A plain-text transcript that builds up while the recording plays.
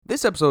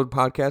This episode of the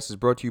podcast is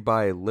brought to you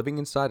by living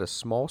inside a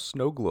small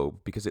snow globe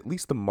because at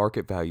least the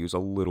market value is a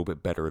little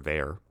bit better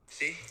there.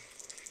 See?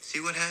 See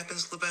what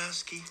happens,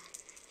 Lebowski?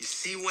 You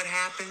see what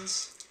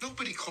happens?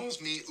 Nobody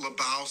calls me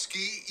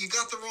Lebowski. You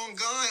got the wrong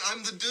guy.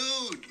 I'm the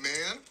dude,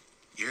 man.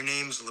 Your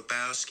name's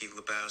Lebowski,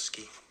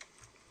 Lebowski.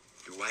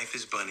 Your wife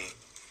is Bunny.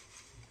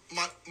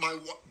 My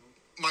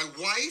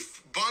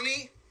wife,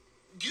 Bunny?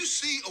 Do you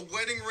see a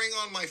wedding ring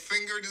on my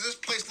finger? Does this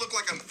place look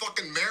like I'm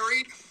fucking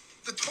married?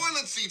 The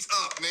toilet seat's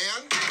up,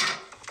 man.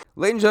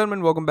 Ladies and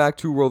gentlemen, welcome back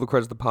to Roll the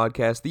Credits, the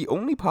podcast, the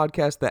only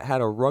podcast that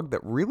had a rug that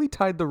really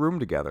tied the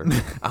room together.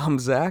 I'm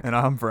Zach. And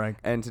I'm Frank.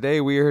 And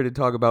today we are here to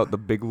talk about The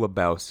Big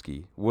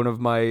Lebowski, one of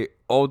my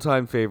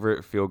all-time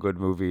favorite feel-good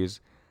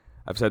movies.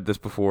 I've said this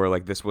before,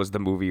 like, this was the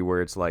movie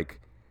where it's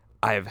like,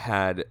 I've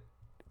had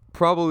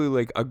probably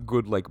like a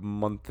good like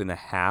month and a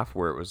half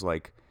where it was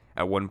like,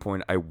 at one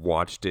point I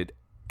watched it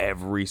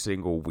every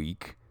single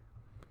week.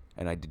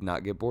 And I did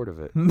not get bored of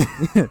it.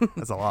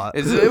 That's a lot.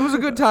 It was a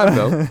good time,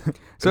 though.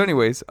 So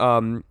anyways,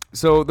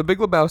 so The Big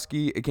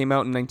Lebowski, it came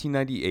out in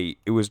 1998.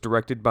 It was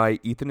directed by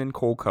Ethan and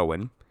Cole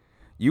Cohen.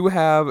 You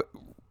have,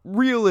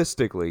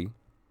 realistically,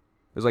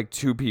 there's like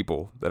two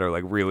people that are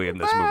like really in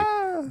this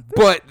movie.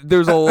 But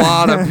there's a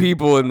lot of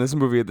people in this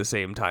movie at the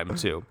same time,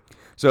 too.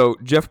 So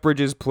Jeff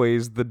Bridges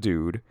plays the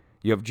dude.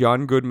 You have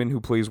John Goodman,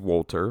 who plays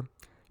Walter.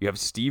 You have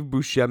Steve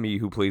Buscemi,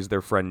 who plays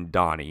their friend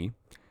Donny.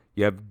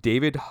 You have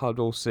David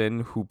Huddleston,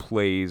 who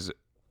plays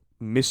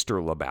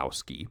Mr.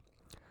 Lebowski.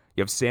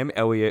 You have Sam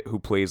Elliott, who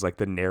plays like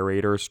the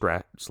narrator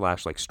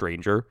slash like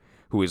stranger,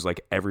 who is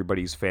like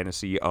everybody's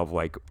fantasy of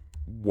like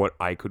what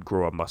I could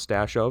grow a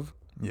mustache of.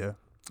 Yeah.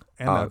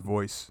 And that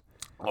voice.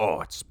 Oh,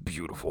 it's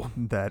beautiful.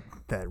 That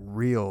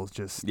real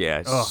just...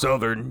 Yeah,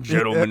 Southern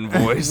gentleman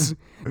voice.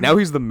 Now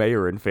he's the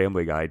mayor in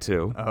Family Guy,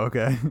 too. Oh,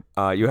 okay.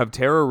 You have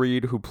Tara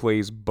Reid, who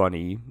plays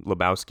Bunny,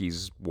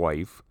 Lebowski's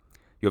wife.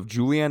 You have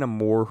Julianna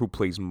Moore, who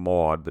plays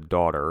Maude, the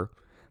daughter.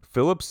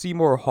 Philip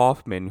Seymour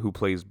Hoffman, who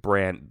plays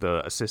Brant,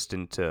 the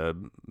assistant to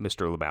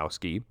Mr.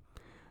 Lebowski.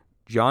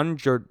 John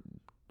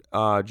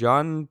Turturro?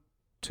 John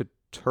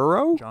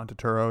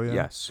Turturro, yeah.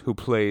 Yes, who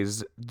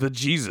plays the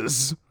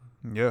Jesus.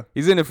 Yeah.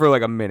 He's in it for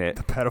like a minute.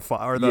 The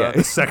pedophile, or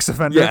the sex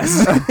offender.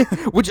 Yes.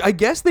 Which I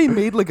guess they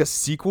made like a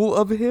sequel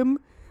of him,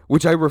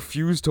 which I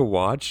refuse to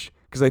watch,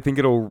 because I think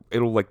it'll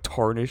like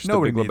tarnish the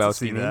Big Lebowski. Nobody needs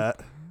to see that.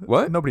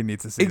 What? Nobody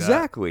needs to see that.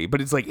 Exactly, but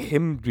it's like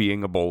him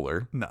being a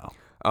bowler. No.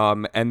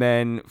 And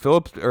then Peter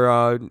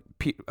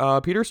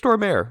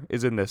Stormare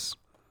is in this,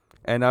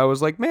 and I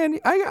was like, man,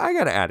 I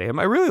gotta add him.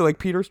 I really like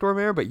Peter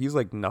Stormare, but he's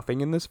like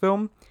nothing in this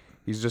film.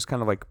 He's just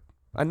kind of like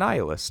a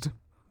nihilist.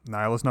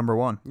 Nihilist number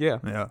one. Yeah.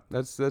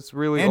 That's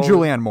really. And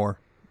Julianne Moore,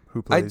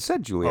 who plays. I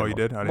said Julianne. Oh, you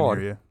did? I didn't Maude.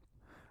 hear you.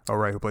 Oh,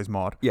 right, who plays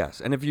Maude.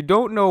 Yes, and if you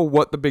don't know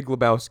what The Big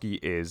Lebowski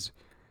is,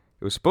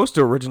 it was supposed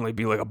to originally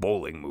be like a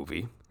bowling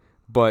movie.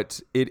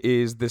 But it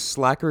is this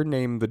slacker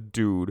named the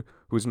Dude,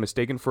 who is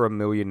mistaken for a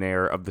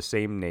millionaire of the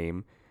same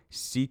name,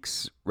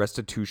 seeks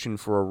restitution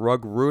for a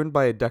rug ruined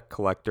by a debt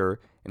collector,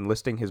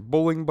 enlisting his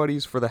bowling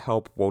buddies for the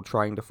help while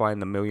trying to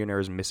find the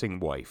millionaire's missing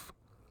wife.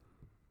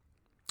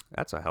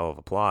 That's a hell of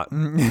a plot.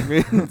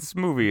 This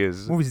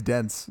movie's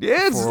dense.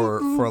 Yeah,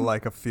 for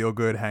like a feel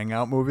good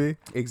hangout movie.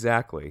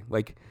 Exactly.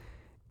 Like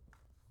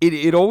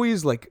it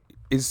always like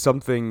is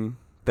something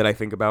that I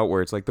think about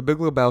where it's like The Big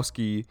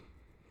Lebowski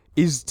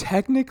is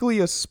technically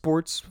a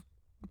sports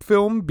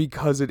film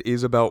because it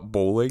is about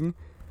bowling,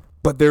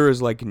 but there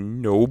is like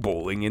no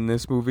bowling in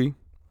this movie.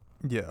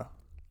 Yeah.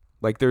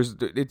 Like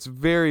it's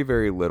very,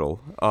 very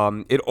little.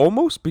 It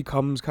almost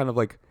becomes kind of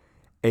like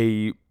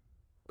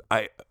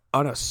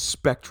on a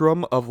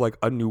spectrum of like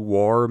a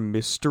noir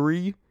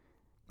mystery.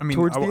 I mean,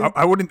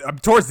 I wouldn't.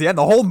 Towards the end,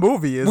 the whole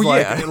movie is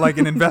like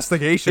an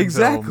investigation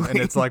Exactly. film, and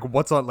it's like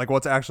what's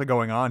actually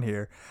going on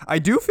here. I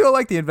do feel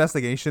like the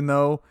investigation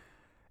though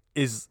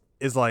is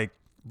like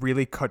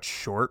really cut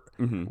short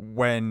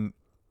when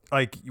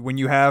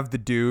you have the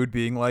dude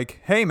being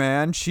like, "Hey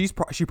man, she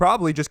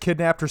probably just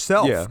kidnapped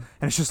herself," and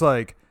it's just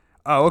like,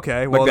 oh,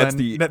 okay. Well, like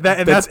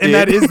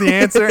that is the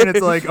answer. And it's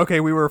like, okay,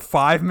 we were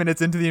 5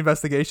 minutes into the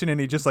investigation and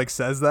he just like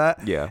says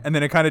that. Yeah. And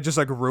then it kind of just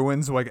like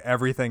ruins like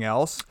everything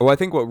else. Well, I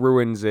think what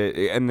ruins it,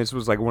 and this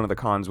was like one of the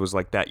cons, was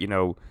like that,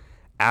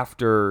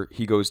 after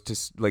he goes to,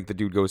 like the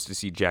dude goes to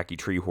see Jackie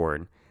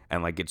Treehorn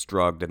and like gets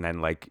drugged, and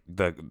then like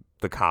the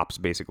cops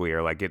basically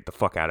are like, get the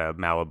fuck out of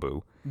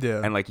Malibu.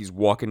 Yeah. And like he's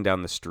walking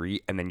down the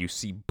street and then you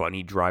see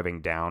Bunny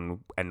driving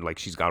down and like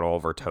she's got all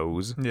of her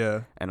toes.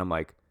 Yeah. And I'm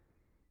like,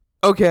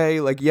 okay,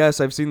 like, yes,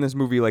 I've seen this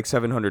movie like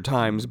 700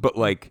 times, but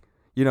like,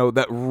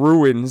 that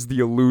ruins the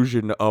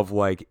illusion of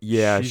like,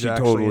 yeah, she's she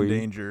actually totally in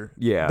danger.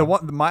 Yeah.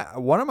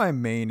 One of my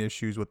main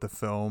issues with the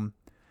film,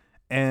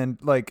 and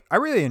like I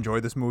really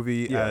enjoyed this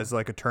movie as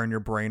like a turn your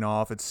brain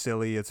off. It's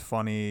silly, it's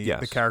funny. Yes.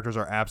 The characters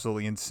are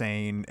absolutely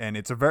insane, and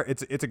it's a great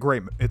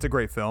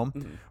film.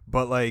 Mm-hmm.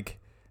 But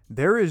like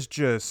there is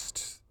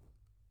just,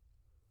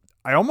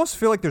 I almost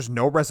feel like there's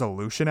no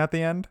resolution at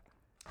the end.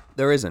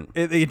 There isn't.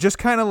 It just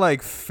kind of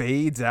like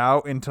fades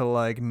out into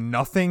like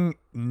nothing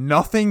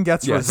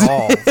gets Yes.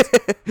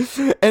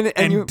 resolved.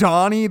 and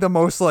Donnie, the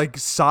most like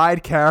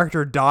side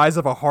character, dies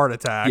of a heart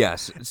attack.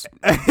 yes.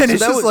 And it's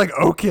just like,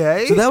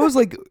 okay. So that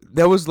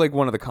was like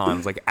one of the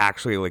cons, like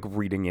actually like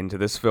reading into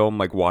this film,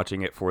 like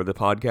watching it for the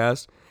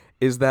podcast,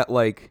 is that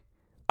like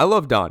I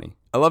love Donnie.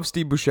 I love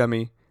Steve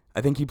Buscemi.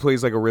 I think he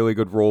plays like a really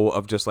good role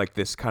of just like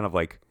this kind of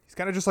like He's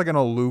kind of just like an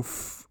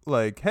aloof,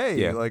 like, hey,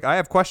 Yeah. like I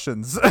have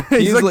questions.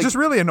 He's like just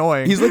really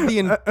annoying. He's like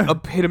the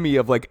epitome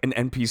of like an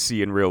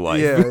NPC in real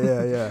life.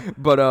 Yeah.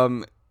 But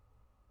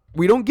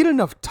we don't get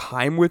enough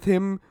time with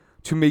him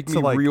to make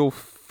me like- real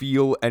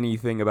feel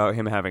anything about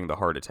him having the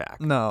heart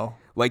attack. No.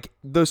 Like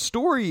the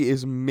story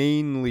is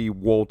mainly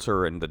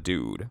Walter and the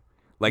dude.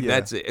 Like Yeah.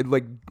 that's it.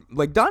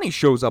 Like Donnie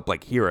shows up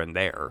like here and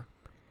there,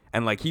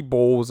 and like he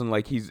bowls and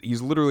like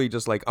he's literally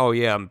just like, oh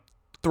yeah, I'm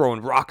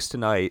throwing rocks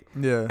tonight.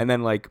 Yeah. And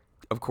then like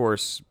of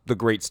course the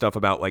great stuff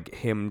about like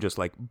him just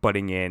like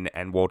butting in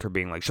and Walter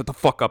being like, shut the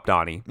fuck up,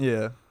 Donnie.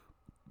 Yeah.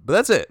 But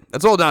that's it.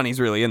 That's all Donnie's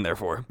really in there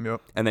for.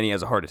 Yep. And then he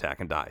has a heart attack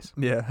and dies.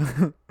 Yeah.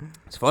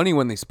 It's funny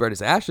when they spread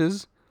his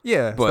ashes.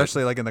 Yeah, But-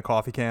 especially like in the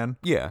coffee can.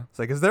 Yeah. It's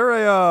like, is there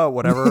a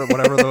whatever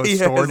those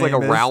Yeah, store it's like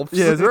name a is? Ralph's.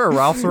 Yeah, is there a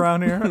Ralph's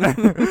around here?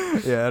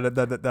 Yeah,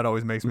 that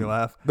always makes me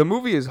laugh. The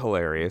movie is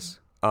hilarious.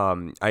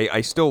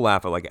 I still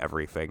laugh at like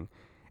everything.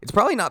 It's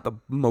probably not the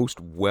most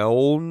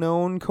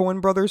well-known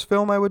Coen Brothers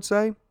film, I would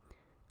say.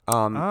 I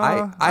don't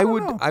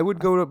know. would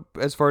go to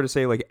as far to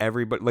say like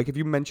everybody, like if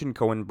you mention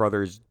Coen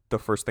Brothers, the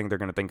first thing they're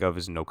gonna think of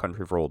is No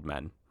Country for Old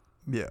Men.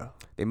 Yeah,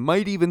 They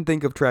might even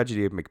think of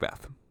Tragedy of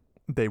Macbeth.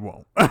 they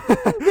won't.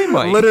 They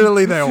might.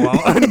 Literally, they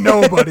won't.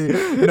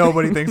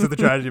 Nobody thinks of the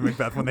Tragedy of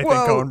Macbeth when they think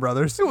Coen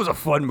Brothers. It was a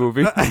fun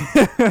movie.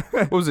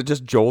 What was it?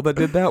 Just Joel that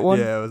did that one?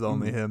 Yeah, it was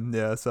only him.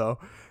 Yeah, so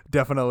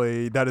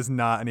definitely that is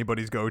not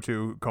anybody's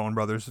go-to Coen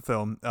Brothers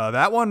film.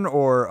 That one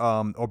or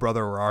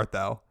Brother Where Art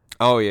Thou?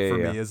 Oh yeah, For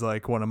yeah. me is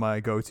like one of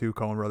my go-to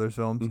Coen Brothers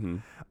films.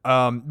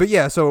 Mm-hmm. But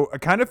yeah, so I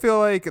kind of feel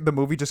like the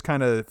movie just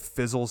kind of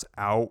fizzles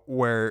out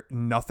where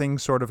nothing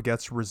sort of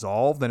gets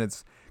resolved, and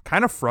it's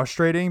kind of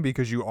frustrating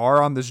because you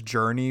are on this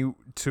journey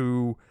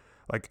to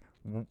like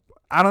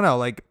I don't know,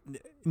 like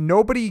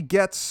nobody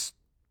gets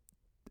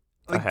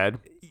like, Ahead.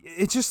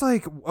 It's just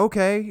like,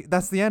 okay,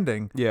 that's the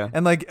ending. Yeah.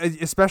 And like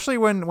especially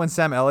when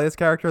Sam Elliott's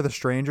character, the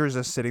stranger, is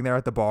just sitting there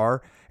at the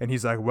bar and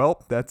he's like,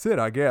 well, that's it,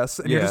 I guess.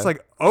 And you're Yeah. just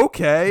like,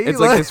 okay. It's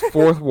like this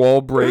fourth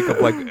wall break of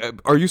like,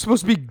 are you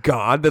supposed to be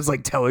God that's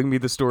like telling me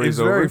the story's it's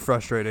over? very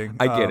frustrating.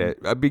 I get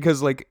it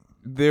because like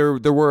there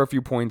were a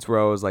few points where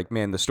I was like,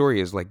 man, the story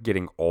is like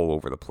getting all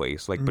over the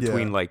place. Like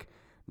between Yeah. like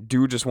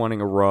dude just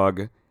wanting a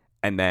rug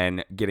and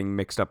then getting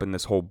mixed up in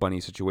this whole bunny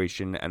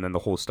situation and then the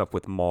whole stuff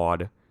with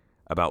Maud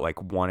about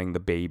like wanting the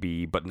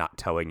baby but not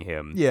telling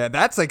him. Yeah,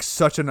 that's like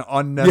such an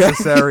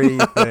unnecessary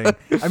thing.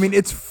 I mean,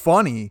 it's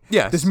funny.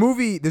 Yes. This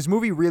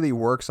movie really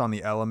works on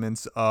the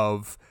elements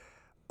of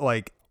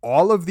like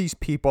all of these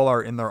people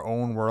are in their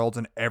own worlds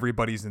and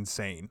everybody's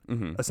insane,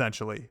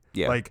 essentially.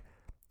 Yeah. Like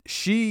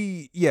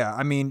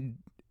I mean,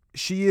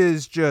 she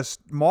is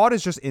just Maud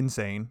is just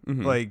insane.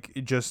 Like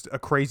just a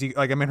crazy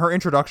like I mean her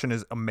introduction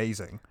is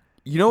amazing.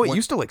 You know, it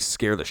used to like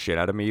scare the shit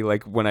out of me,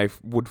 like when I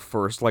would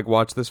first like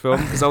watch this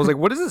film, because I was like,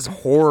 "What is this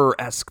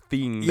horror-esque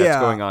thing that's Yeah.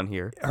 going on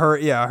here?"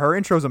 Her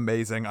intro's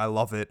amazing. I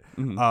love it.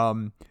 Mm-hmm.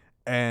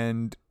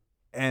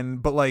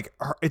 But like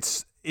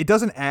it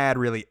doesn't add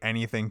really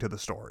anything to the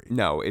story.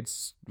 No,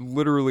 it's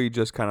literally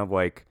just kind of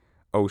like,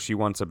 "Oh, she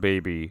wants a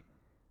baby,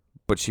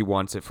 but she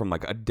wants it from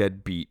like a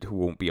deadbeat who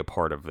won't be a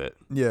part of it."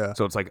 Yeah.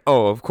 So it's like,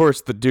 "Oh, of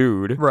course, the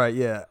dude." Right,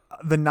 yeah.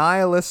 The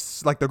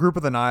nihilists, like the group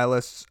of the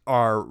nihilists,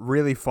 are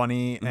really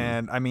funny,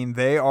 and I mean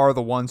they are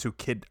the ones who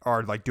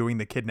are like doing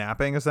the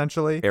kidnapping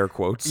essentially. Air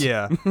quotes.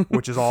 Yeah,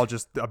 which is all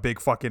just a big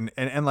fucking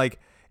and like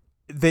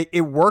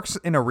it works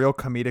in a real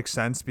comedic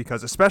sense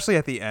because especially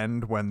at the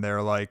end when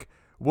they're like,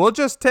 we'll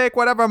just take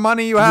whatever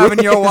money you have in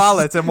your Yes.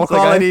 wallets and we'll It's like,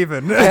 call it I-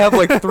 even. I have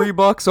like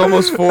 $3,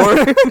 almost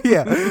 $4.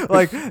 Yeah,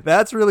 like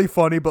that's really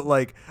funny, but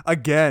like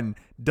again,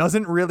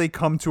 doesn't really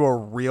come to a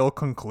real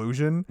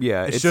conclusion.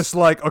 Yeah, it's it's- just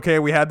like, okay,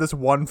 we had this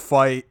one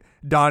fight,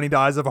 Donnie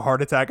dies of a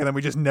heart attack, and then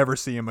we just never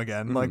see him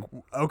again. Like,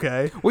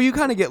 okay, Well, you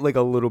kind of get like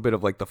a little bit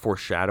of like the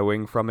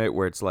foreshadowing from it,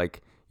 where it's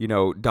like, you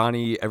know,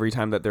 Donnie, every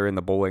time that they're in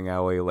the bowling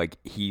alley, like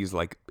he's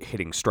like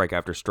hitting strike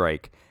after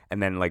strike,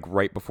 and then like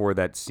right before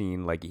that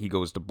scene, like he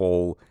goes to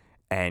bowl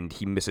and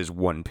he misses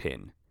one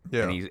pin.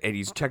 Yeah. And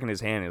he's checking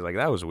his hand. He's like,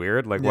 that was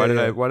weird. Like,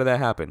 Yeah. why did that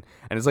happen?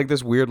 And it's like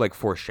this weird like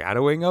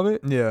foreshadowing of it.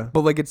 yeah,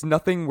 But like it's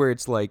nothing where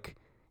it's like,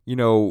 you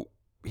know,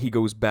 he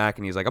goes back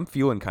and he's like, I'm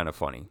feeling kind of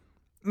funny.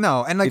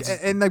 no, and like It's-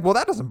 and like, well,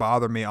 that doesn't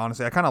bother me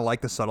honestly. I kind of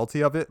like the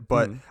subtlety of it,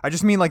 but I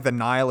just mean like the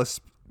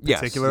nihilists Yes,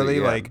 particularly,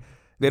 yeah. like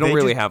They don't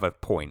really just- have a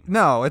point.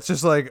 No, it's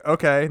just like,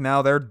 okay,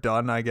 now they're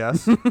done, I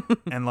guess.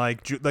 And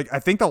like I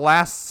think the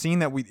last scene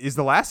that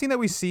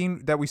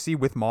we see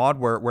with Maud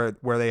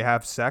where they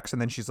have sex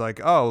and then she's like,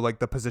 oh, like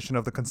the position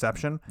of the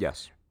conception.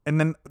 Yes. And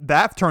then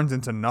that turns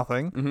into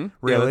nothing. Yeah,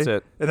 Really. that's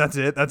it. And that's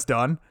it. That's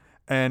done.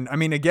 And I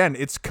mean, again,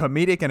 it's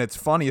comedic and it's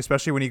funny,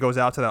 especially when he goes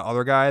out to that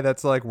other guy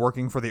that's like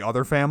working for the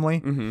other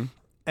family. Mm-hmm.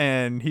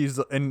 And he's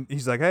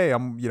like, hey,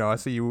 I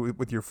see you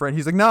with your friend.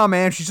 He's like, nah,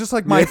 man, she's just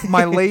like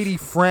my lady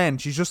friend.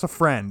 She's just a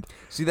friend.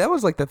 See, that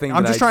was like the thing.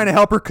 I'm just trying to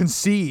help her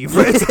conceive.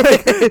 It's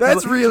like,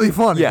 that's really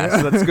funny.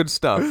 Yeah, so that's good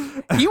stuff.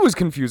 He was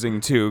confusing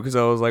too because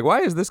I was like,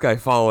 why is this guy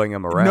following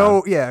him around?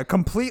 No, yeah,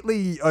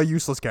 completely a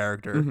useless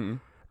character.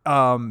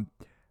 Mm-hmm.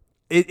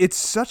 It's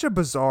such a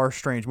bizarre,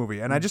 strange movie,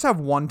 and I just have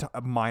one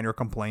minor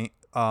complaint.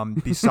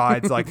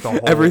 Besides like the whole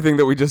everything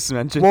that we just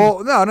mentioned.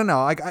 Well, no,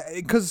 like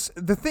because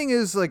the thing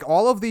is like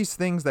all of these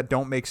things that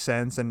don't make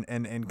sense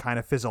and kind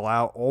of fizzle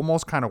out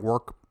almost kind of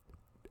work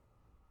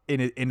in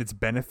its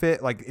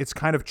benefit. Like it's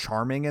kind of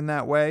charming in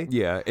that way.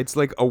 Yeah, it's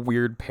like a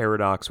weird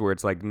paradox where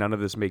it's like none of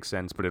this makes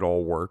sense, but it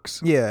all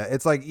works. Yeah,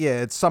 it's like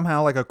it's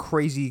somehow like a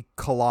crazy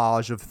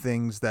collage of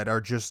things that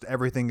are just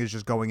everything is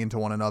just going into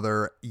one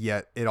another,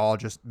 yet it all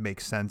just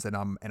makes sense, and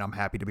I'm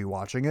happy to be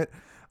watching it.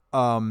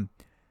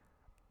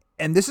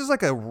 And this is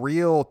like a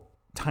real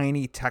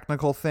tiny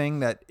technical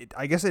thing that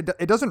I guess it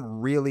doesn't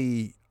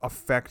really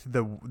affect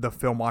the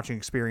film watching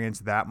experience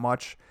that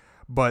much,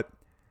 but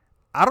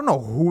I don't know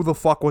who the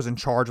fuck was in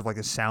charge of like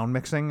the sound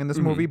mixing in this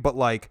movie, but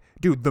like,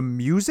 dude, the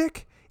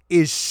music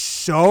is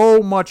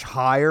so much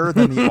higher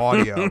than the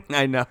audio.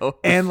 I know.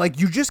 And like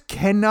you just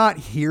cannot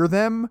hear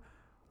them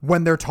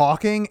when they're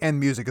talking and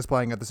music is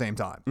playing at the same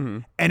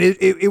time. And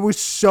it was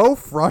so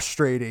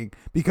frustrating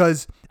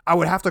because I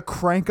would have to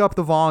crank up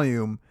the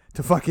volume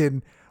to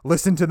fucking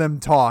listen to them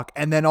talk,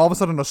 and then all of a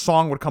sudden a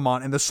song would come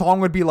on and the song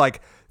would be like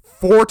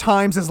 4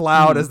 times as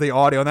loud as the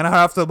audio, and then I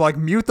have to like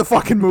mute the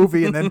fucking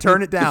movie and then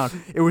turn it down.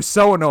 It was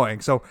so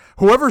annoying. So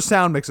whoever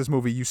sound mixed this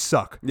movie, you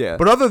suck. Yeah.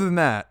 But other than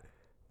that,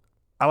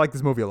 I like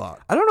this movie a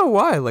lot. I don't know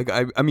why. Like,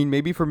 I mean,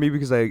 maybe for me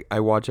because I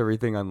watch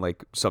everything on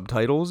like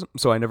subtitles,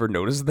 so I never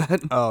noticed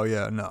that. Oh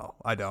yeah, no,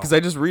 I don't. Because I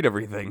just read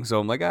everything, so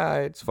I'm like,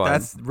 it's fine.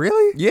 That's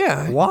really?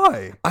 Yeah.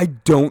 Why? I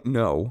don't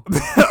know.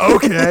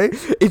 Okay.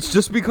 It's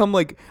just become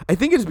like, I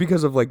think it's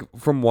because of like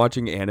from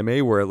watching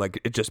anime where like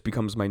it just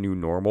becomes my new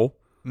normal,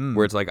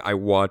 where it's like I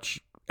watch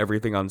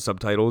everything on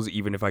subtitles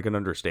even if I can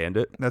understand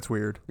it. That's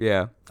weird.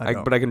 Yeah. I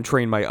know. But I can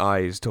train my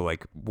eyes to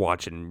like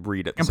watch and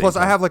read at the And same plus,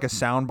 time. I have like a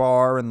sound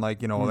bar and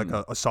like like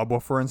a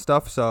subwoofer and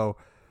stuff. So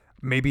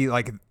maybe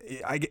like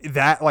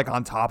that like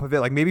on top of it,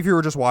 like maybe if you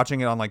were just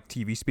watching it on like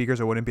TV speakers,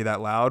 it wouldn't be that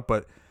loud.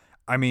 But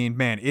I mean,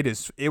 man,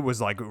 it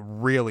was like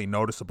really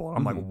noticeable. And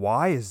I'm like,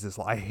 why is this?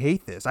 I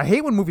hate this. I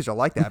hate when movies are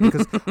like that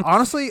because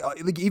honestly,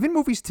 like even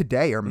movies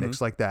today are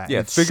mixed like that. Yeah,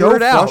 And it's figure so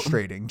it out.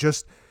 frustrating.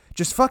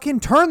 Just fucking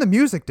turn the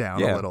music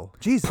down a little.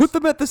 Jesus. Put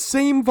them at the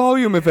same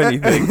volume, if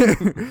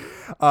anything.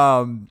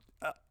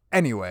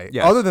 Anyway,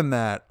 Yes. other than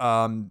that,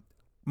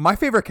 my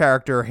favorite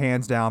character,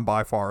 hands down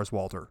by far, is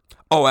Walter.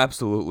 Oh,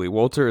 absolutely.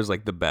 Walter is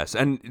like the best.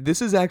 And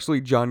this is actually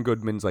John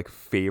Goodman's like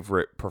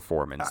favorite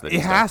performance. That It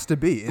he's has done.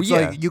 to be. It's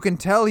Yeah. like you can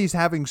tell he's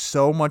having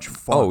so much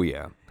fun. Oh,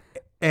 yeah.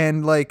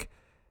 And like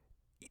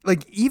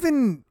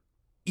even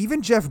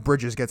Jeff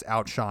Bridges gets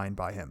outshined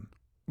by him.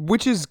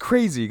 Which is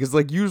crazy because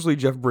like usually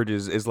Jeff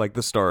Bridges is like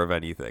the star of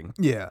anything.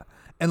 Yeah.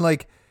 And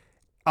like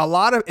a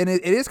lot of, and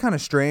it is kind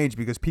of strange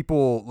because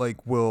people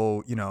like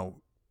will,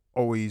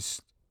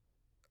 always,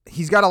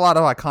 he's got a lot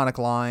of iconic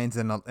lines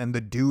and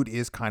the dude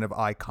is kind of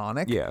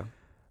iconic. Yeah.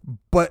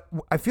 But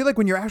I feel like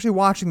when you're actually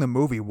watching the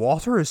movie,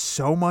 Walter is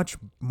so much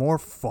more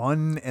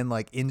fun and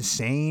like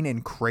insane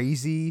and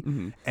crazy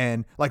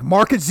and like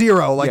Market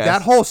Zero, like Yes.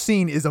 that whole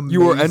scene is amazing.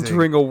 You are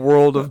entering a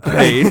world of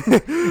pain.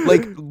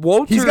 Like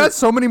Walter, He's got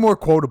so many more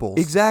quotables.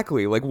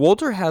 exactly. Like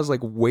Walter has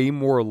like way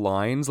more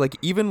lines. Like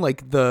even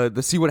like the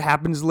see what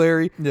happens,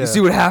 Larry. Yeah. You see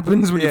what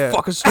happens when Yeah. you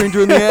fuck a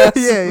stranger in the ass.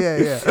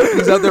 Yeah.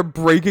 He's out there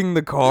breaking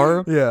the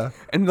car. Yeah.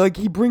 And like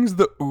he brings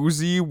the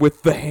Uzi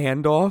with the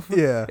handoff.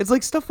 Yeah. It's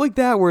like stuff like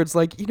that where it's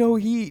like,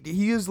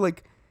 he is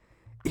like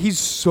he's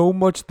so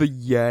much the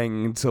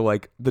yang to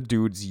like the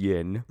dude's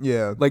yin.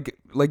 Yeah. Like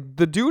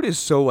the dude is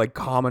so like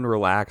calm and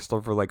relaxed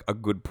for like a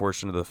good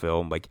portion of the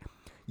film. Like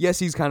yes,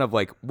 he's kind of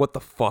like what the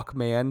fuck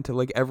man to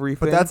like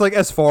everything. But that's like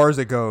as far as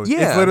it goes.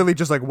 Yeah. It's literally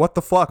just like, what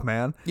the fuck,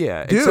 man?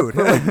 yeah, Dude.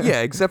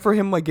 except for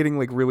him like getting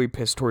like really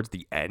pissed towards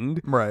the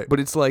end. Right. But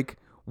it's like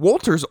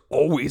Walter's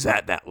always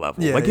at that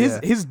level. Yeah, like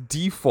yeah. his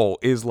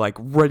default is like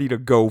ready to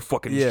go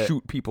fucking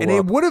shoot people And up.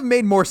 it would have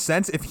made more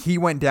sense if he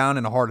went down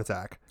in a heart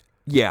attack.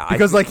 Yeah,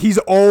 Because like he's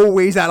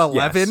always at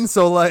 11, Yes.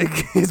 so like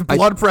his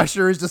blood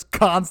pressure is just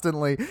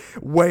constantly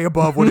way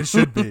above what it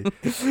should be.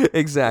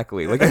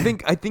 exactly. Like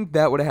I think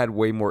that would have had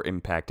way more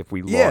impact if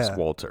we lost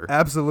Walter.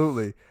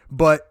 Absolutely.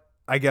 But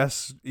I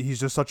guess he's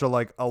just such a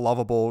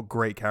lovable,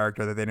 great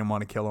character that they didn't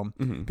want to kill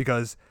him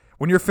because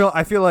when you're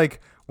I feel like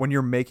when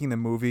you're making the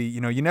movie, you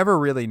never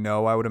really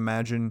know, I would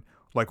imagine,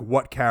 like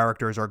what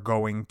characters are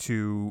going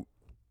to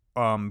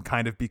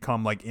kind of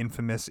become like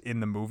infamous in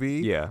the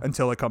movie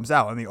until it comes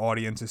out and the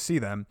audiences see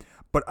them.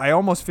 But I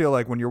almost feel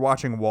like when you're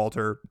watching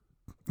Walter,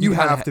 you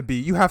have to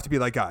be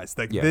like, guys,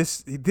 like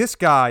this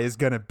guy is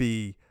gonna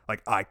be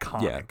like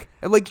iconic. Yeah.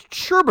 And like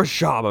Sherba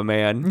Shaba,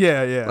 man.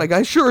 Yeah. Like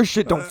I sure as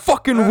shit don't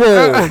fucking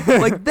roll.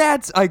 Like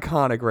that's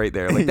iconic right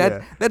there. Like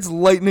that's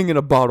lightning in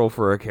a bottle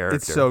for a character.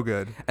 It's so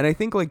good. And I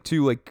think like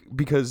too, like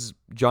because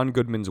John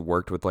Goodman's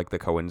worked with like the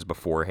Coens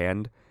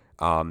beforehand,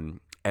 and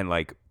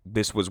like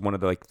this was one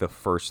of the, like the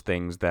first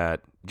things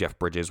that Jeff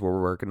Bridges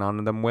were working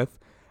on them with.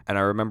 And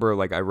I remember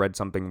like I read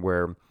something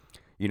where,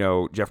 you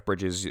know, Jeff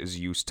Bridges is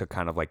used to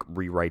kind of like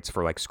rewrites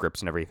for like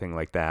scripts and everything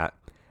like that.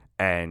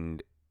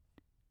 And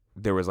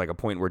there was like a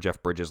point where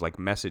Jeff Bridges like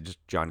messaged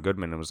John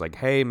Goodman and was like,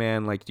 hey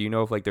man, like, do you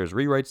know if like there's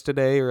rewrites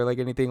today or like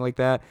anything like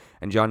that?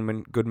 And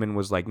John Goodman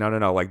was like,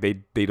 no, like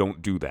they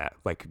don't do that.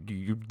 Like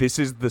this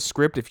is the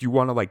script. If you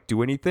want to like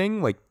do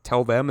anything, like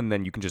tell them and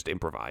then you can just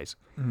improvise.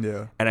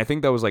 Yeah. And I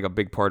think that was like a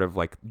big part of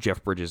like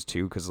Jeff Bridges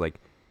too. Cause like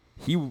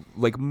he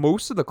like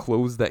most of the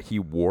clothes that he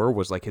wore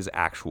was like his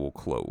actual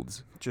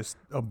clothes. Just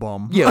a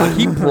bum. Yeah. Like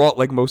he brought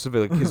like most of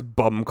it, like his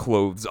bum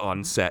clothes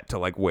on set to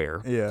like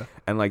wear. Yeah.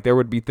 And like there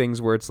would be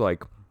things where it's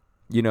like,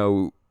 you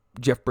know,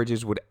 Jeff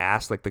Bridges would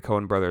ask like the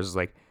Coen brothers,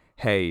 like,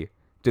 hey,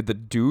 did the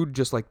dude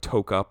just like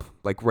toke up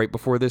like right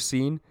before this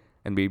scene?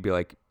 And we'd be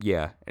like,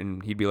 yeah.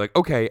 And he'd be like,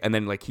 okay. And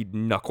then like he'd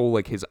knuckle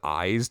like his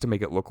eyes to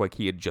make it look like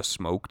he had just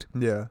smoked.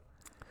 Yeah.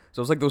 So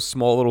it was like those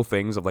small little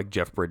things of like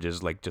Jeff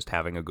Bridges like just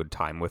having a good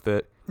time with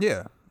it.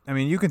 Yeah. I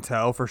mean, you can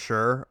tell for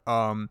sure.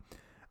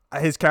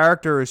 His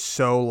character is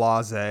so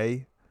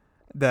blasé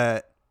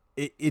that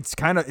it's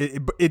kind of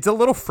it's a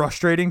little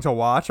frustrating to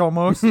watch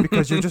almost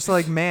because you're just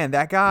like, man,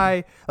 that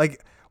guy,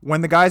 like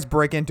when the guys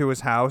break into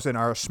his house and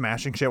are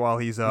smashing shit while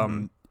he's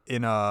in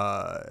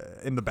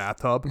the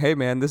bathtub. Hey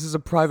man, this is a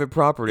private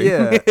property.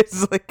 Yeah.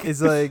 it's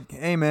like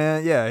hey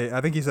man, yeah,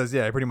 I think he says,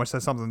 yeah, he pretty much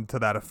says something to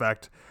that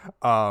effect.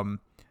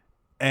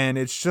 And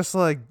it's just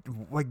like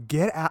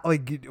get out,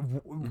 like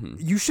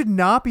you should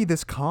not be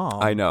this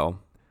calm. I know.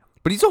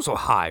 But he's also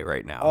high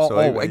right now, so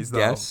always,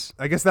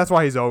 I guess that's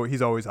why he's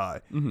always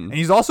high, and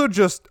he's also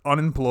just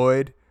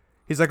unemployed.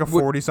 He's like a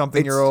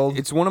 40-something-year-old.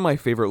 It's one of my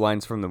favorite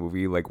lines from the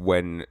movie, like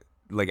when,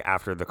 like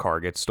after the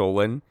car gets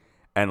stolen,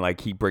 and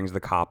like he brings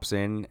the cops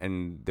in,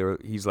 and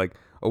he's like,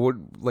 oh, what,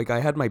 like I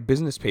had my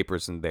business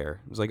papers in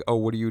there. It's like, oh,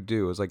 what do you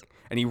do? It's like,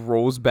 and he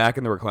rolls back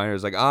in the recliner.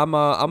 It's like, I'm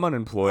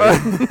unemployed.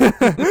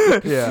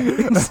 Yeah,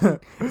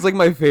 it's like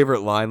my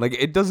favorite line. Like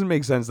it doesn't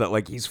make sense that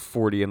like he's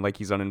 40 and like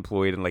he's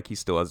unemployed and like he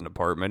still has an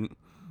apartment.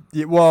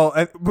 Yeah,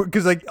 well,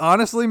 because like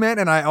honestly, man,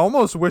 and I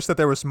almost wish that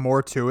there was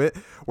more to it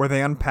where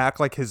they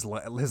unpack like his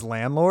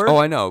landlord. Oh,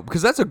 I know,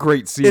 because that's a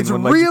great scene. It's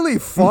when, like, really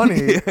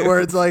funny where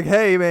it's like,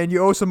 hey man, you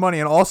owe some money,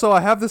 and also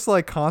I have this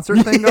like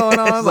concert thing going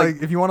on.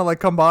 Like if you want to like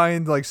come by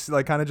and like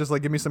kind of just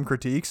like give me some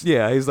critiques.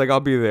 Yeah, he's like,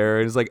 I'll be there.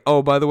 And he's like,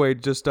 oh, by the way,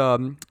 just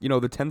you know,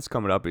 the 10th's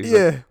coming up. He's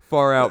like,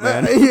 far out,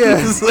 man.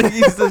 Yeah, like,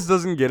 he just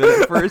doesn't get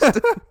it at first.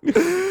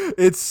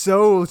 It's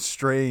so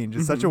strange.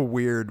 It's such a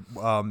weird,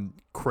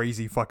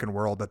 crazy fucking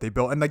world that they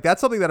built, and like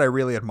that's something that I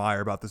really admire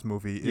about this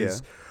movie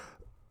is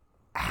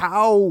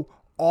how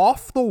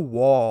off the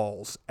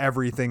walls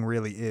everything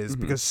really is,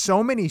 because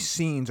so many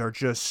scenes are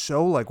just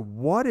so like,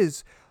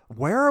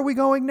 where are we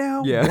going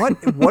now? Yeah.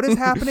 What is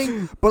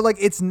happening? But like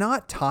it's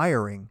not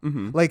tiring.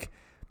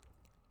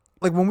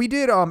 Like when we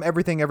did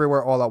Everything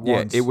Everywhere All at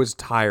Once, it was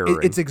tiring.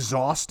 It's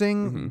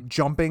exhausting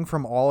jumping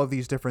from all of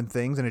these different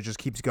things, and it just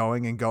keeps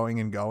going and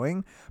going and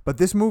going. But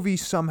this movie,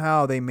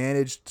 somehow they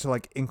managed to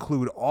like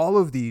include all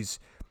of these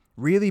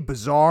really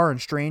bizarre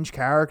and strange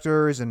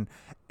characters, and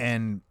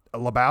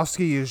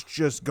Lebowski is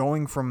just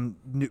going from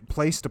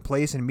place to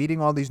place and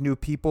meeting all these new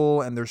people,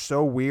 and they're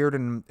so weird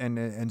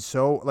and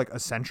so like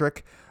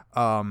eccentric.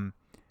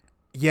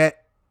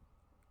 Yet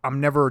I'm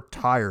never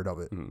tired of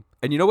it. And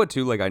you know what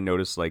too? Like I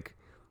noticed like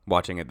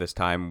watching it this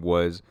time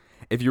was,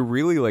 if you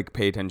really like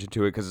pay attention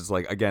to it, because it's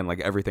like, again, like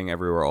Everything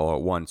Everywhere All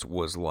at Once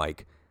was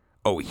like,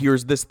 oh,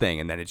 here's this thing,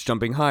 and then it's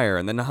jumping higher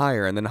and then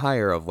higher and then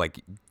higher of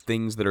like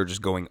things that are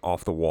just going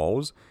off the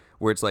walls,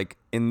 where it's like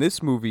in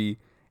this movie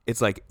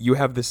it's like you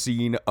have the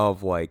scene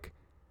of like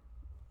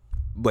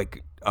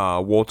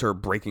Walter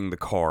breaking the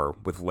car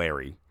with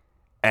Larry,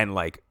 and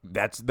like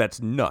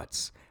that's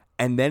nuts.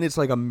 And then it's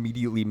like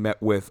immediately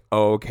met with,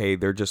 oh, okay,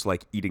 they're just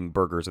like eating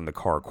burgers in the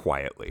car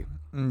quietly.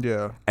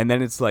 Yeah. And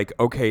then it's like,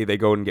 okay, they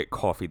go and get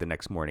coffee the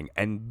next morning,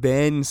 and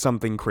then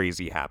something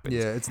crazy happens.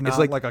 Yeah, it's not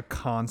like a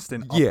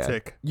constant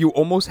uptick. Yeah, you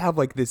almost have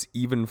like this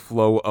even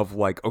flow of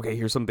like, okay,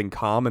 here's something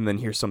calm, and then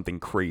here's something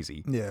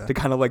crazy. Yeah. To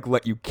kind of like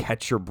let you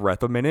catch your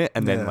breath a minute,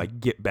 and then like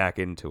get back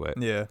into it.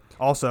 Yeah.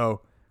 Also,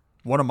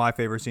 one of my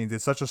favorite scenes,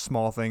 it's such a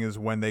small thing, is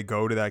when they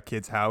go to that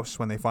kid's house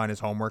when they find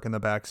his homework in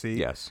the back seat.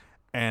 Yes.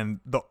 And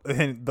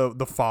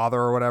the father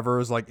or whatever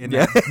is like in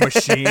that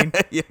machine.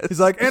 Yes. He's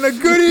like, and a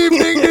good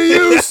evening to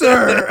you,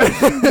 sir.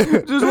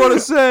 Just want to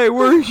say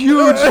we're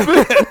huge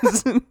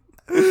fans.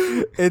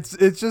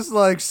 It's just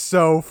like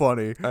so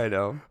funny. I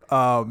know.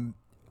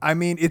 I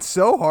mean, it's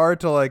so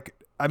hard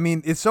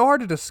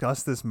to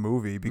discuss this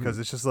movie because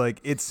it's just like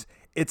it's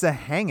a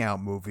hangout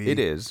movie. It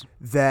is.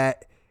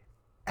 That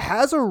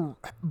has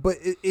but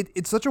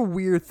it's such a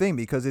weird thing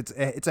because it's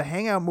a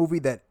hangout movie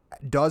that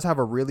does have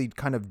a really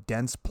kind of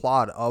dense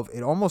plot of,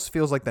 it almost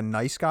feels like The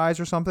Nice Guys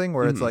or something,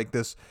 where it's like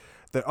this,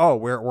 that, oh,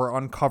 we're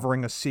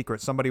uncovering a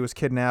secret. Somebody was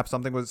kidnapped.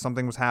 Something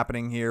was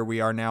happening here.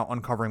 We are now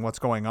uncovering what's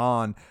going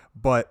on.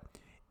 But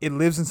it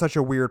lives in such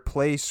a weird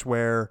place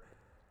where,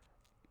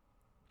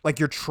 like,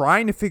 you're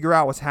trying to figure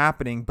out what's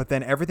happening, but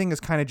then everything is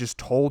kind of just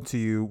told to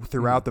you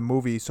throughout the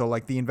movie. So,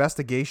 like, the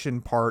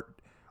investigation part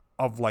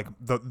of, like,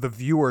 the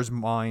viewer's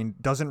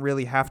mind doesn't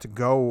really have to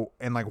go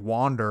and, like,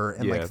 wander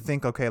and like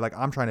think, okay, like,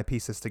 I'm trying to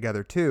piece this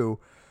together too,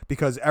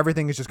 because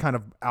everything is just kind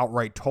of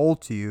outright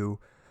told to you.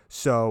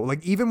 So,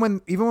 like, even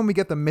when we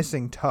get the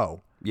missing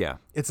toe,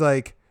 it's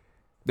like,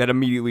 that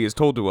immediately is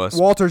told to us.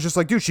 Walter's just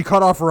like, dude, she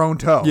cut off her own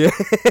toe. Yeah.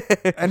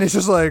 And it's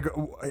just like,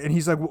 and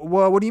he's like,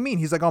 well, what do you mean?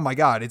 He's like, oh my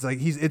God. It's like,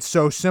 it's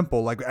so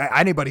simple. Like,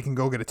 anybody can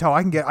go get a toe.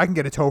 I can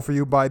get a toe for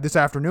you by this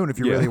afternoon if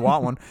you really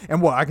want one.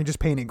 And I can just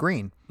paint it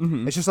green.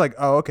 It's just like,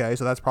 oh, okay.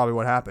 So that's probably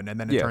what happened. And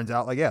then it turns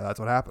out like, yeah, that's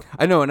what happened.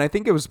 I know. And I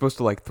think it was supposed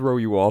to like throw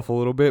you off a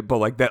little bit, but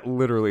like that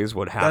literally is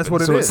what happened. That's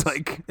what it is.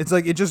 It's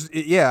like,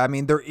 I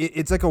mean,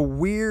 it's like a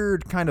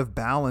weird kind of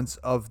balance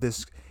of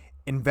this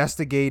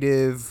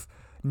investigative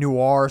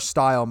noir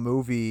style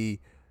movie,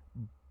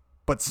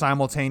 but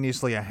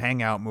simultaneously a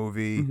hangout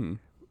movie.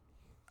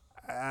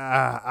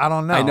 I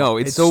don't know. I know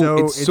it's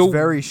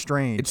very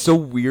strange. It's so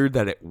weird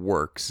that it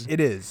works. It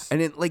is,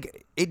 and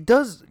it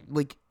does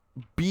like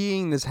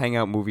being this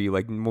hangout movie.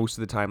 Like most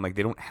of the time, like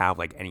they don't have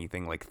like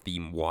anything like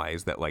theme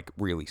wise that like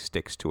really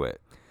sticks to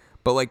it.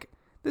 But like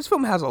this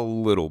film has a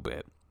little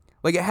bit.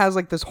 Like it has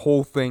like this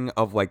whole thing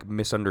of like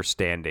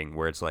misunderstanding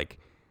where it's like,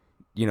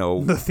 you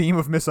know, the theme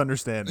of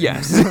misunderstanding.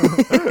 Yes.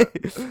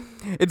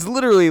 It's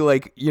literally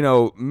like, you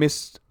know,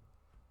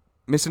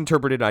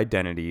 misinterpreted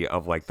identity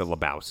of like the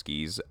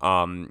Lebowskis.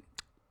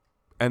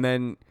 And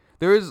then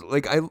there is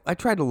like, I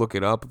tried to look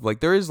it up.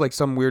 Like there is like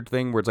some weird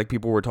thing where it's like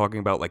people were talking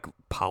about like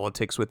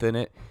politics within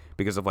it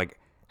because of like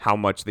how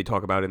much they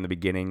talk about in the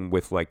beginning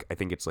with like, I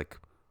think it's like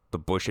the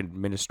Bush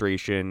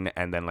administration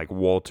and then like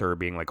Walter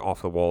being like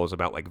off the walls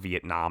about like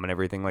Vietnam and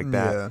everything like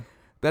that. Yeah.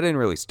 That didn't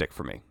really stick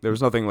for me. There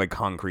was nothing like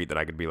concrete that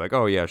I could be like,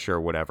 oh yeah, sure,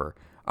 whatever.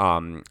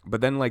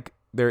 But then like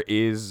there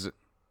is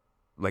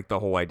like the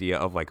whole idea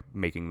of like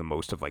making the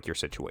most of like your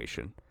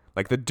situation.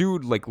 Like the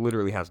dude like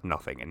literally has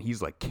nothing and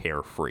he's like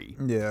carefree.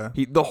 Yeah.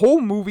 The whole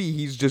movie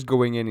he's just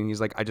going in and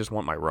he's like, I just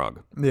want my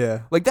rug.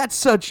 Yeah. Like that's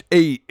such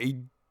a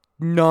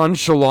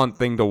nonchalant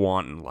thing to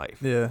want in life.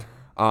 Yeah.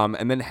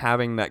 And then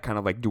having that kind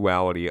of like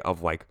duality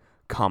of like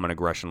common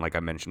aggression, like I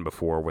mentioned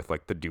before, with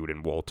like the dude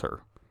and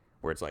Walter,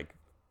 where it's like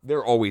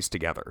they're always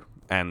together,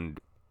 and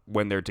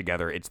when they're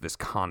together, it's this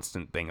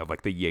constant thing of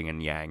like the yin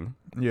and yang.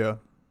 Yeah.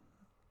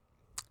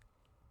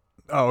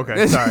 Oh,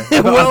 okay. Sorry.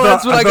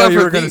 That's what I got. You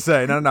were going to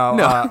say no.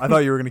 I thought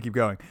you were going to keep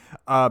going.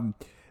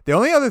 The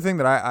only other thing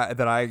that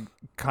I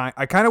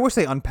kind of wish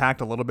they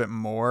unpacked a little bit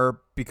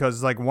more,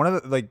 because like one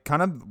of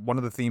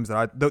the themes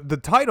that the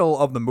title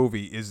of the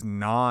movie is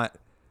not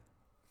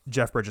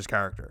Jeff Bridges'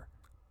 character.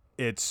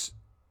 It's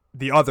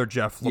the other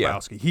Jeff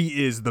Lebowski. Yeah.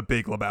 He is the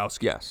Big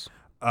Lebowski. Yes.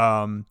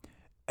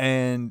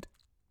 And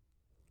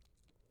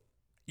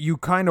you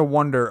kind of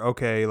wonder,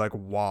 okay, like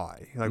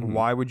why? Like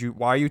why are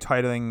you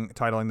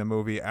titling the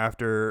movie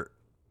after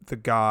the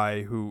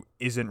guy who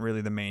isn't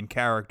really the main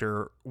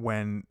character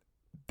when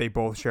they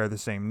both share the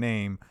same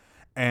name?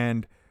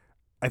 And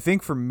I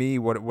think for me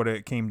what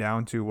it came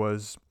down to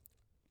was,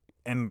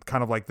 and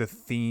kind of like the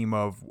theme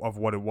of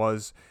what it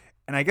was,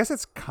 and I guess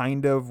it's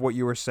kind of what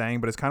you were saying,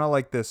 but it's kind of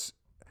like this,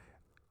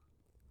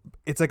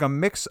 it's like a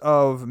mix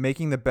of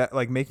making the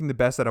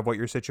best out of what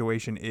your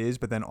situation is,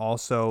 but then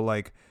also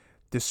like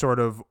this sort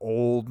of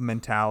old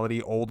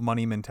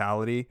money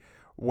mentality,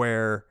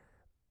 where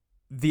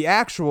the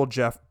actual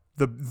Jeff,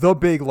 the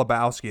Big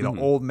Lebowski,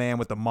 the old man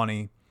with the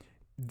money,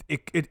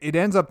 it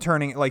ends up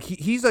turning like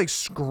he's like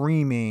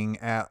screaming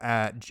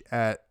at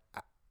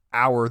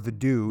the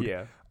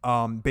dude,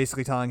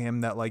 basically telling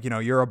him that like, you know,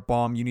 you're a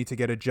bum, you need to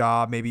get a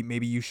job,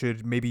 maybe you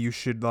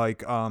should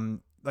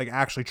like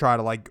actually try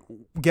to like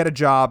get a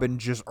job and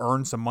just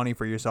earn some money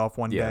for yourself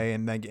one day,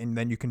 and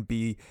then you can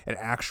be an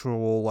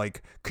actual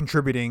like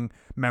contributing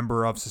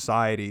member of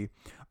society.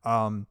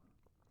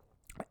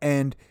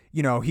 And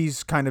you know,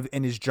 he's kind of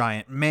in his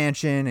giant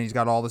mansion and he's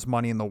got all this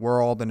money in the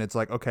world, and it's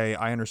like, okay,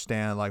 I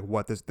understand like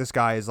what this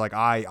guy is like.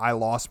 I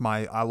lost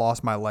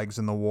my legs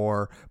in the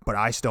war, but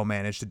I still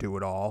managed to do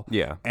it all.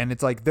 Yeah. And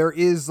it's like there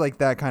is like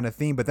that kind of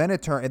theme, but then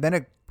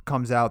it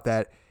comes out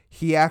that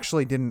he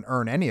actually didn't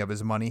earn any of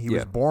his money. He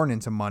was born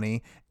into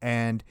money,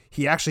 and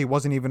he actually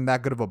wasn't even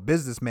that good of a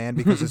businessman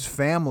because his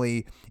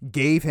family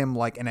gave him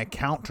like an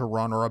account to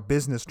run, or a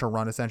business to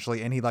run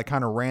essentially, and he like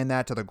kind of ran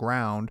that to the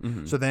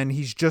ground. So then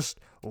he's just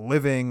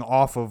living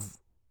off of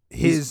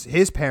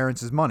his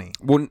parents' money.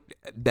 Well,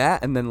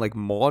 that, and then like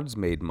Maud's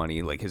made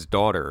money, like his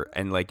daughter,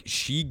 and like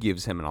she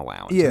gives him an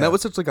allowance. Yeah. And that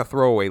was such like a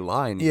throwaway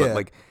line, but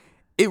like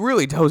it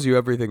really tells you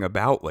everything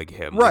about like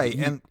him. Right.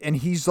 Like, and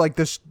he's like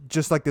this,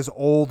 just like this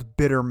old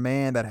bitter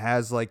man that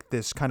has like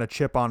this kind of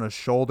chip on his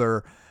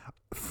shoulder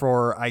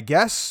for, I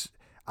guess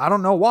I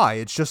don't know why.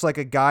 It's just like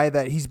a guy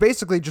that he's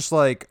basically just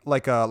like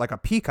a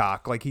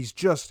peacock. Like he's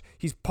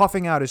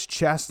puffing out his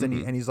chest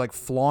and he's like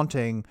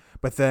flaunting,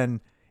 but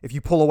then if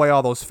you pull away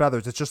all those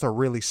feathers, it's just a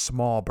really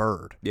small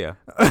bird. Yeah.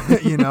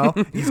 You know,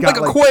 he's got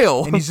like a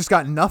quail, and he's just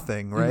got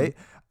nothing, right?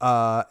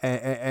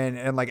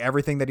 And like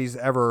everything that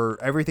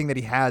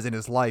he has in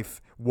his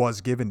life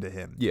was given to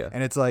him. Yeah.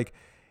 And it's like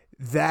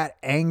that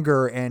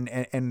anger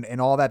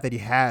and all that he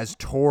has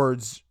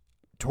towards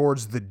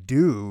the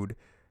dude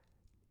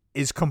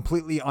is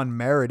completely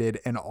unmerited,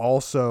 and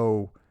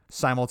also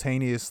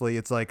simultaneously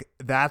it's like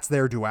that's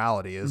their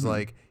duality is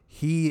like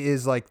he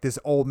is like this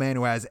old man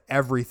who has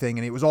everything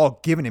and it was all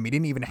given him. He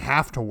didn't even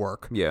have to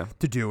work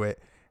to do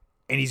it.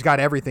 And he's got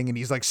everything and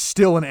he's like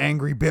still an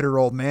angry, bitter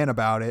old man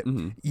about it.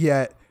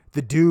 Yet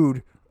the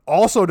dude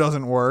also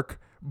doesn't work,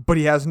 but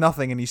he has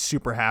nothing and he's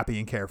super happy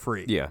and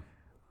carefree. Yeah.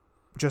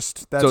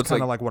 Just that's So it's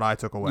kind of like what I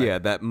took away. Yeah,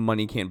 that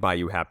money can't buy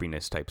you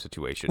happiness type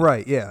situation.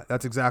 Right, yeah.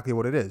 That's exactly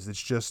what it is.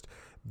 It's just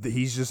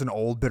he's just an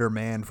old, bitter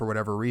man for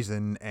whatever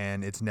reason,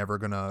 and it's never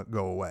going to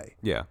go away.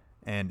 Yeah.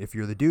 And if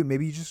you're the dude,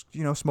 maybe you just,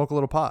 smoke a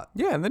little pot.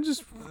 Yeah, and then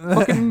just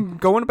fucking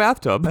go in a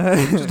bathtub.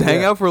 Just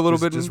hang out for a little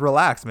bit. Just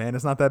relax, man.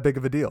 It's not that big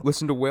of a deal.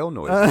 Listen to whale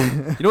noise.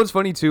 You know what's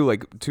funny, too?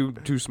 Like,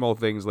 two small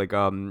things. Like,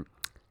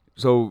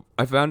 so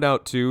I found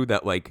out, too,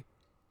 that, like,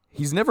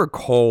 he's never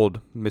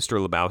called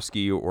Mr.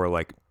 Lebowski or,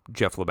 like,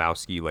 Jeff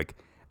Lebowski, like,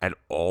 at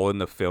all in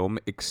the film,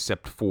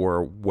 except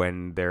for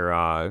when they're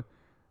at,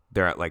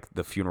 like,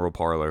 the funeral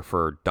parlor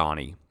for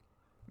Donnie.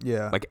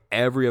 Yeah. Like,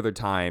 every other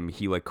time,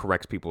 he, like,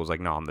 corrects people. It's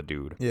like, no, I'm the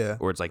dude. Yeah.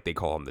 Or it's like, they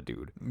call him the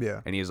dude.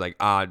 Yeah. And he's like,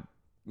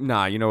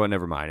 nah, you know what?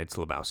 Never mind. It's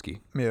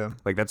Lebowski. Yeah.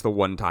 Like, that's the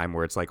one time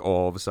where it's like,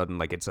 all of a sudden,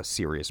 like, it's a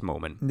serious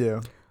moment.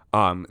 Yeah.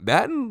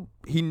 That and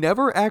he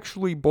never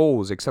actually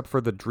bowls except for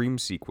the dream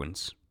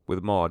sequence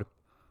with Maude.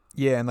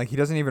 Yeah, and, like, he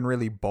doesn't even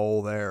really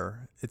bowl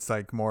there. It's,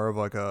 like, more of,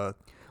 like, a...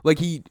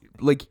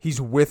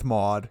 He's with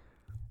Maude.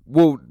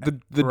 Well,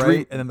 the right?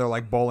 dream... And then they're,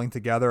 like, bowling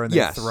together, and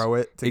they throw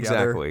it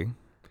together. Exactly.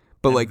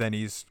 But, and like... then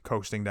he's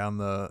coasting down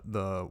the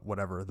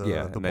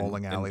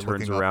bowling alley. And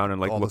turns looking around up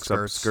and, like, all the looks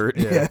up skirts. skirt.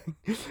 Yeah.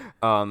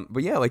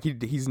 But, yeah, like,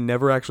 he's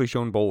never actually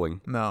shown bowling.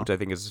 No. Which I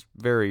think is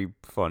very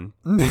fun.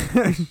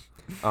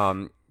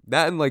 That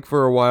and, like,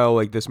 for a while,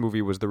 like, this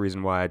movie was the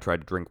reason why I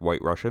tried to drink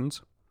White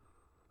Russians.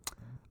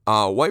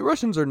 White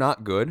Russians are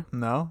not good.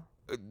 No?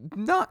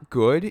 Not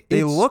good.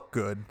 They look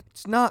good.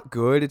 It's not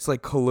good. It's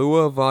like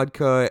Kahlua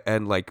vodka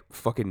and like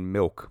fucking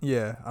milk.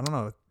 Yeah, I don't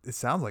know. It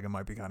sounds like it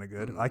might be kind of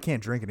good. I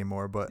can't drink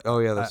anymore, but oh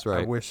yeah, that's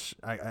right. I wish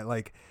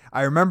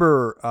I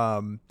remember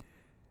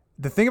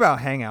the thing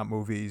about hangout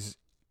movies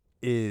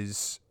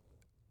is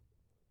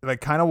like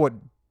kind of what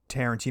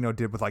Tarantino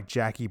did with like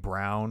Jackie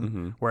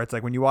Brown, where it's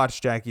like when you watch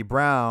Jackie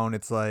Brown,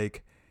 it's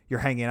like you're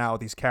hanging out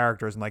with these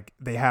characters and like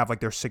they have like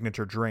their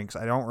signature drinks.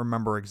 I don't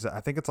remember I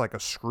think it's like a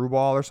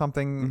Screwball or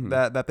something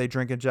that they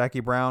drink at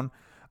Jackie Brown.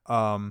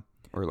 Or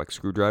like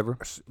Screwdriver.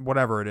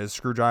 Whatever it is,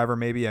 Screwdriver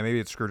maybe. Yeah, maybe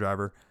it's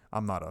Screwdriver.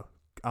 I'm not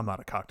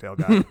a cocktail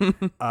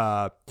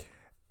guy.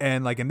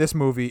 And like in this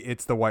movie,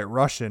 it's the White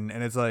Russian,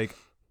 and it's like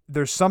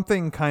there's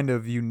something kind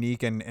of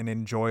unique and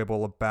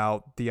enjoyable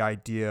about the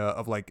idea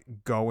of like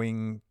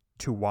going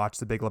to watch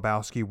The Big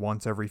Lebowski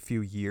once every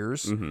few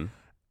years.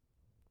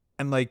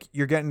 And like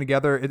you're getting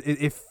together,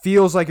 it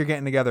feels like you're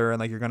getting together and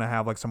like you're gonna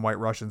have like some White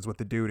Russians with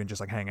the dude and just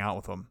like hang out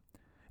with him.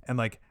 And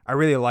like I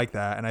really like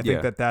that, and I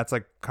think that that's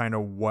like kind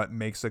of what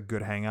makes a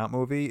good hangout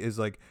movie is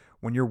like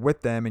when you're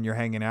with them and you're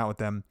hanging out with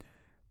them.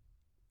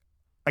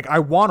 Like I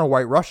want a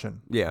White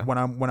Russian, when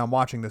I'm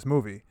watching this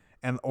movie,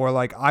 and or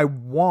like I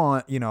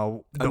want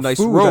the nice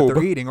food robe that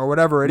they're eating or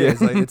whatever it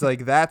is. Like it's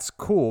like that's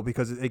cool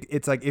because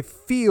it's like it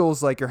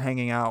feels like you're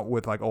hanging out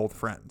with like old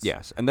friends.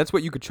 Yes, and that's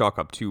what you could chalk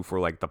up to for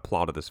like the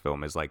plot of this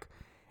film is like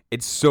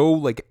it's so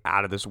like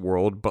out of this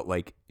world, but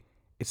like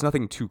it's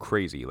nothing too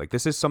crazy. Like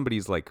this is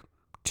somebody's like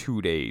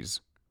 2 days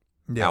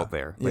out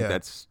there. Like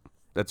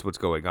that's what's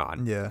going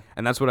on. Yeah.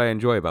 And that's what I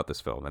enjoy about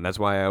this film. And that's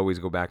why I always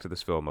go back to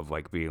this film of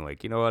like being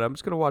like, you know what, I'm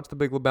just going to watch The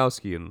Big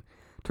Lebowski and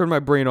turn my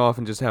brain off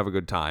and just have a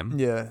good time.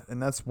 Yeah. And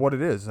that's what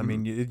it is. I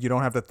mean, you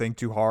don't have to think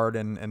too hard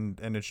and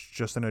it's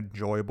just an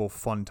enjoyable,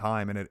 fun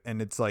time.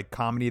 And it's like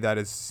comedy that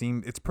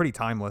it's pretty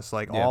timeless.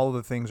 Like all of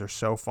the things are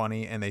so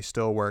funny and they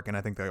still work. And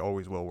I think they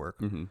always will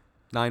work.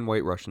 9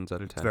 White Russians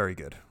out of 10. It's very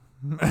good.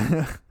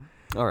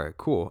 All right,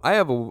 cool. I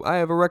have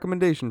a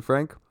recommendation,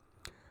 Frank.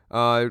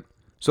 So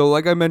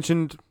like I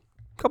mentioned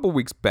couple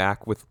weeks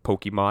back with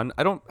Pokemon.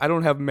 I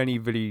don't have many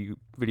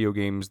video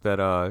games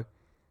that I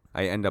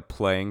end up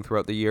playing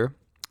throughout the year.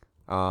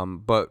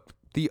 But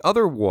the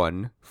other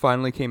one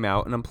finally came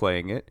out and I'm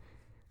playing it.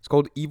 It's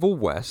called Evil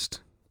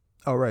West.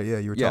 Oh right, yeah,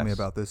 you were telling me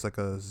about this, like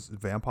a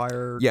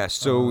vampire. Yes,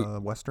 so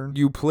Western.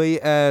 You play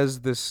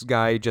as this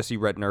guy Jesse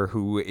Redner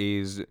who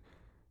is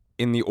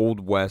in the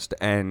Old West,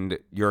 and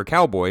you're a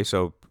cowboy,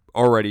 so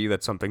already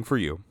that's something for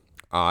you.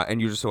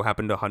 And you just so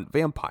happen to hunt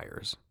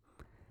vampires.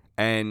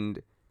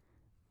 And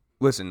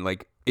listen,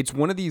 like, it's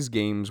one of these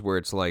games where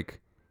it's like,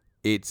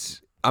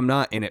 I'm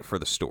not in it for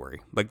the story.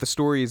 Like, the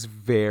story is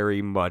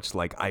very much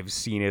like, I've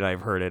seen it,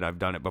 I've heard it, I've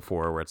done it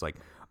before, where it's like,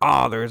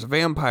 there's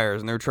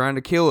vampires and they're trying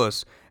to kill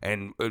us,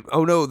 and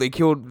oh no,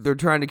 they're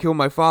trying to kill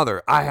my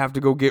father. I have to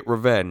go get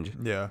revenge.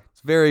 Yeah.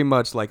 It's very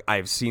much like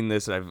I've seen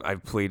this.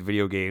 I've played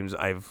video games.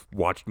 I've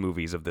watched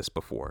movies of this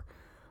before.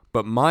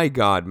 But my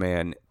God,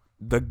 man,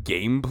 the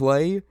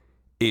gameplay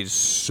is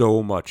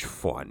so much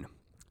fun.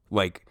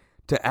 Like,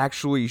 to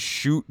actually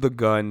shoot the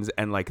guns,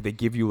 and like they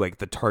give you like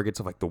the targets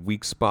of like the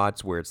weak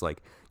spots where it's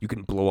like you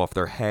can blow off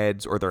their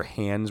heads or their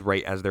hands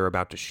right as they're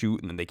about to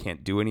shoot, and then they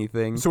can't do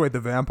anything. So wait,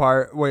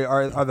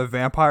 are the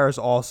vampires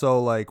also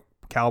like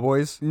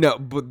cowboys? No,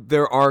 but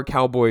there are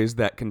cowboys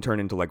that can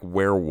turn into like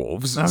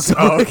werewolves. Okay.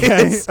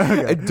 So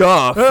Okay.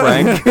 Duh,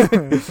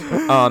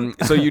 Frank.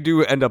 So you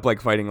do end up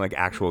like fighting like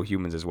actual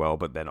humans as well,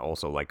 but then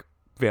also like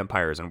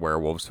vampires and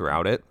werewolves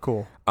throughout it.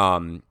 Cool.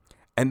 And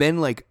then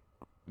like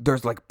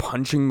there's like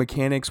punching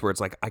mechanics where it's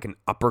like I can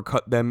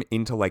uppercut them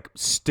into like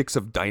sticks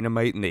of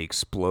dynamite and they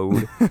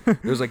explode.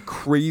 There's like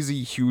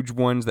crazy huge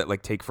ones that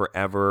like take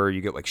forever.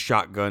 You get like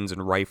shotguns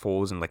and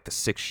rifles and like the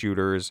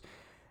 6-shooters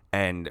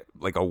and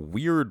like a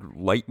weird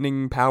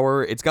lightning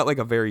power. It's got like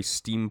a very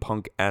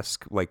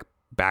steampunk-esque like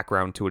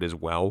background to it as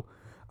well.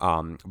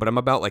 But I'm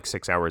about like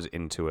 6 hours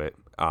into it,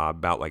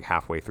 about like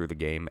halfway through the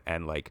game,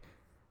 and like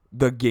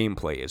the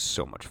gameplay is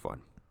so much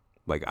fun.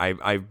 Like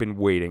I've been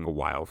waiting a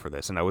while for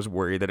this, and I was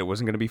worried that it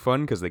wasn't going to be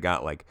fun because they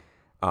got like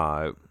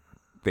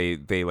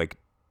they like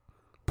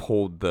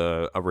pulled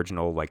the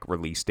original like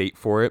release date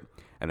for it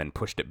and then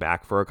pushed it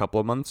back for a couple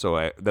of months.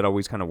 So that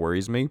always kind of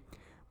worries me.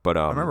 But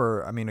I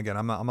remember. I mean, again,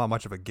 I'm not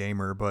much of a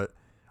gamer, but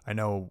I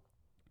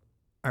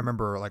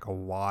remember like a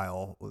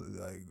while,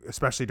 like,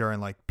 especially during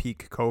like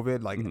peak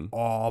COVID, like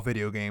all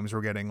video games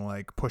were getting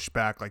like pushed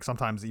back, like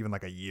sometimes even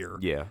like a year.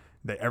 Yeah,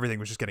 everything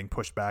was just getting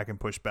pushed back and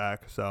pushed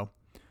back. So,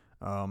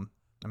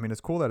 I mean,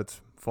 it's cool that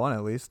it's fun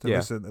at least.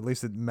 At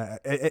least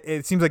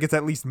it seems like it's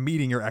at least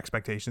meeting your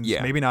expectations.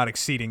 Yeah. Maybe not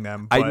exceeding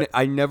them. But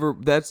I never.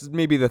 That's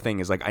maybe the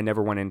thing is like I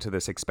never went into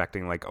this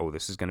expecting like, oh,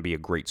 this is going to be a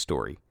great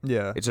story.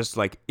 Yeah. It's just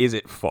like, is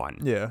it fun?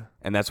 Yeah.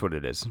 And that's what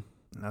it is.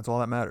 And that's all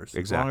that matters.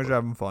 Exactly. As long as you're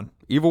having fun.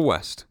 Evil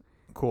West.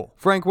 Cool.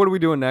 Frank, what are we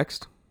doing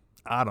next?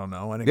 I don't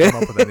know. I didn't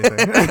come up with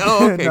anything.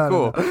 Oh, okay,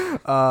 cool.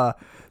 No.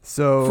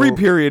 So Free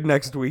period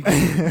next week.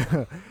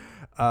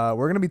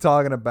 we're gonna be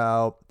talking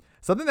about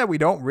something that we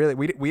don't really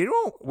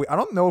I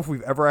don't know if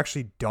we've ever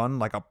actually done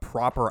like a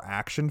proper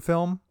action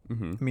film.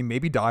 I mean,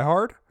 maybe Die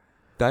Hard.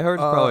 Die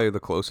Hard's probably the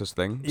closest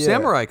thing. yeah.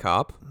 Samurai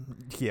Cop.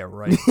 Yeah,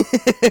 right.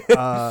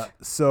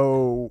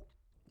 So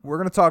we're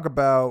gonna talk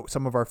about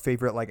some of our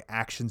favorite like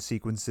action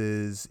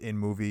sequences in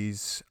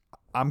movies.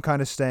 I'm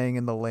kind of staying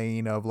in the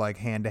lane of like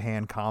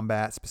hand-to-hand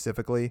combat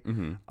specifically,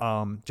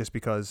 just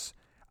because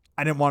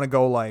I didn't want to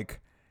go like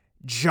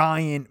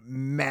giant,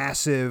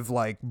 massive,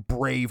 like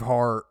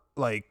Braveheart,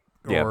 like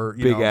or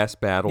big ass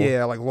battle.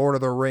 yeah, like Lord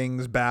of the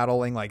Rings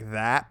battling like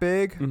that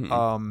big.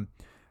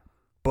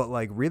 But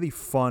like really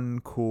fun,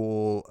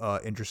 cool,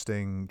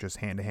 interesting, just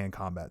hand-to-hand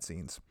combat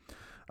scenes.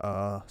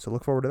 So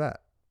look forward to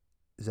that.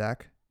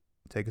 Zach,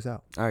 take us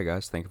out. All right,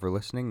 guys. Thank you for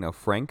listening. Now,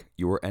 Frank,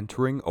 you are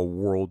entering a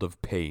world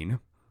of pain.